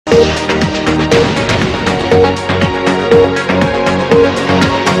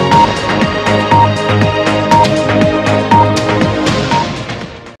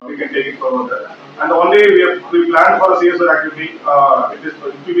planned for a CSR activity. It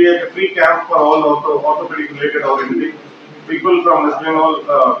will be a free camp for all orthopedic related or anything. People from West Bengal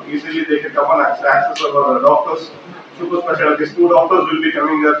easily they can come and access our doctors, super specialties. 2 doctors will be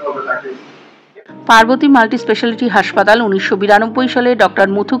coming there for this activity. Parvati multi speciality হাসপাতাল 1992 সালে doctor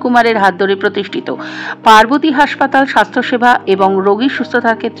Muthu কুমারের হাত ধরে প্রতিষ্ঠিত। পার্বতী হাসপাতাল স্বাস্থ্যসেবা এবং রোগীর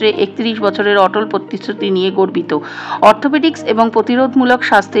সুস্থতার ক্ষেত্রে 31 বছরের অটল প্রতিশ্রুতি নিয়ে গর্বিত। অর্থোপেডিক্স এবং প্রতিরোধমূলক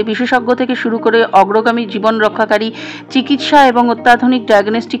স্বাস্থ্যে বিশেষজ্ঞ থেকে শুরু করে অগ্রগামী জীবন রক্ষাকারী চিকিৎসা এবং অত্যাধুনিক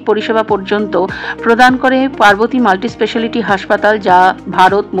ডায়াগনস্টিক পরিষেবা পর্যন্ত প্রদান করে পার্বতী মাল্টি স্পেশালিটি হাসপাতাল, যা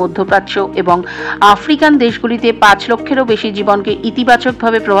ভারত, মধ্যপ্রাচ্য এবং আফ্রিকান দেশগুলিতে 5 লক্ষেরও বেশি জীবনকে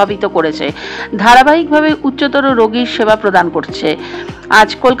ইতিবাচকভাবে প্রভাবিত করেছে। ধারাবাহিকভাবে উচ্চতর রোগীর সেবা প্রদান করছে। আজ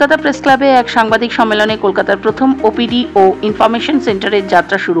কলকাতা প্রেস ক্লাবে এক সাংবাদিক সম্মেলনে কলকাতার প্রথম ওপিডি ও ইনফরমেশন সেন্টারের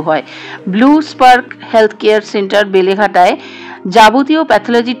যাত্রা শুরু হয়। Blue spark health care centre বেলেঘাটায় যাবতীয়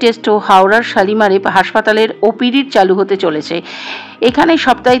প্যাথোলজি টেস্ট ও হাওড়ার শালিমারে হাসপাতালের ওপিডির চালু হতে চলেছে। এখানে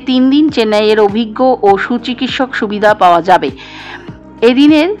সপ্তাহে 3 দিন চেন্নাইয়ের অভিজ্ঞ ও সুচিকিৎসক সুবিধা পাওয়া যাবে।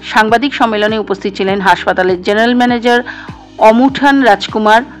 এদিনের সাংবাদিক সম্মেলনে উপস্থিত ছিলেন হাসপাতালের জেনারেল ম্যানেজার অমুঠান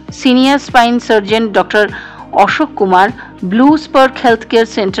রাজকুমার, senior spine surgeon doctor Ashok Kumar, blue spark health care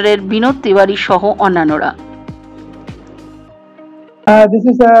সেন্টারের বিনোদ তিওয়ারি সহ অন্যান্যরা। This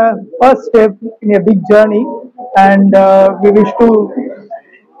is a first step in a big journey, and we wish to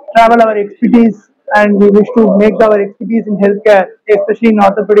travel our expertise, and we wish to make our expertise in healthcare, especially in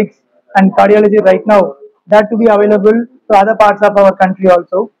orthopedics and cardiology right now, that to be available to other parts of our country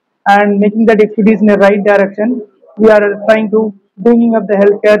also, and making that expertise in the right direction. We are trying to bringing up the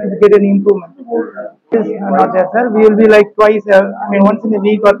healthcare to get an improvement. This is not there, sir. We will be like twice, once in a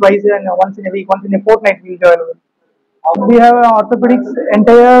week or twice, and once in a week, once in a fortnight we will be available. We have an orthopedics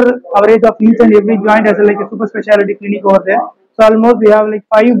entire coverage of each and every joint as like a super specialty clinic over there. So almost we have like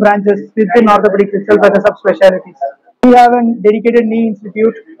 5 branches within orthopedics itself as a subspecialties. We have a dedicated knee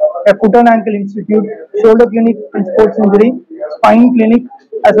institute, a foot and ankle institute, shoulder clinic and sports injury, spine clinic,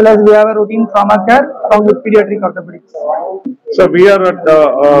 as well as we have a routine trauma care along with pediatric orthopedics. So we are at,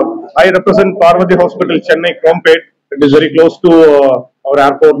 I represent Parvati Hospital, Chennai, Krompet. It is very close to our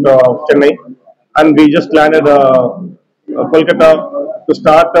airport, Chennai. And we just landed Kolkata to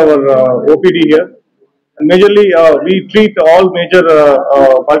start our OPD here. And majorly, we treat all major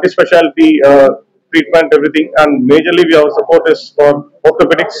multi-specialty treatment, everything. And majorly, our support is for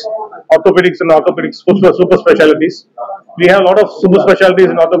orthopedics and orthopedics super specialties. We have a lot of super specialties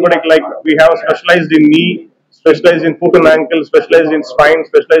in orthopedic, like we have specialized in knee, specialized in foot and ankle, specialized in spine,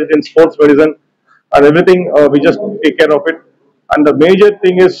 specialized in sports medicine, and everything. We just take care of it. And the major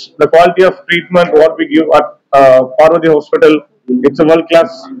thing is the quality of treatment what we give at Parvati Hospital. It's a world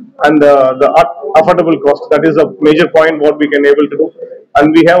class, and the affordable cost. That is a major point what we can able to do. And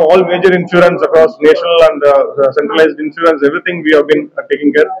we have all major insurance across national and centralized insurance. Everything we have been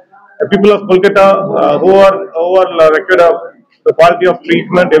taking care. The people of Kolkata who are require the quality of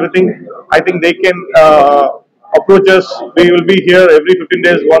treatment, everything, I think they can approach us. We will be here every 15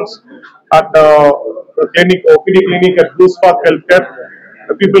 days once at the clinic, OPD clinic at Blue Spark Healthcare.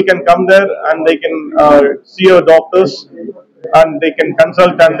 The people can come there and they can see our doctors, and they can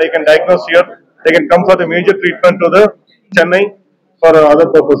consult and they can diagnose here. They can come for the major treatment to the Chennai for other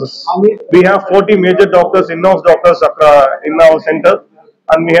purposes. We have 40 major doctors, in-house doctors in our center,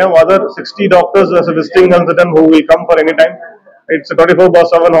 and we have other 60 doctors as a visiting consultant who will come for any time. It's a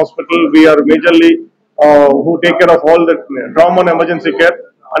 24/7 hospital. We are majorly who take care of all the trauma and emergency care,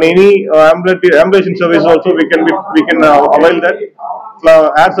 and any ambulance service also we can avail that.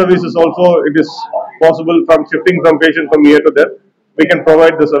 Air services also, it is possible from shifting from patient from here to there. We can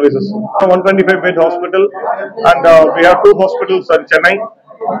provide the services. 125-bed hospital, and we have 2 hospitals in Chennai.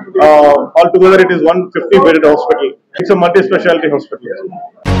 Altogether, it is 150-bedded hospital. It's a multi-specialty hospital.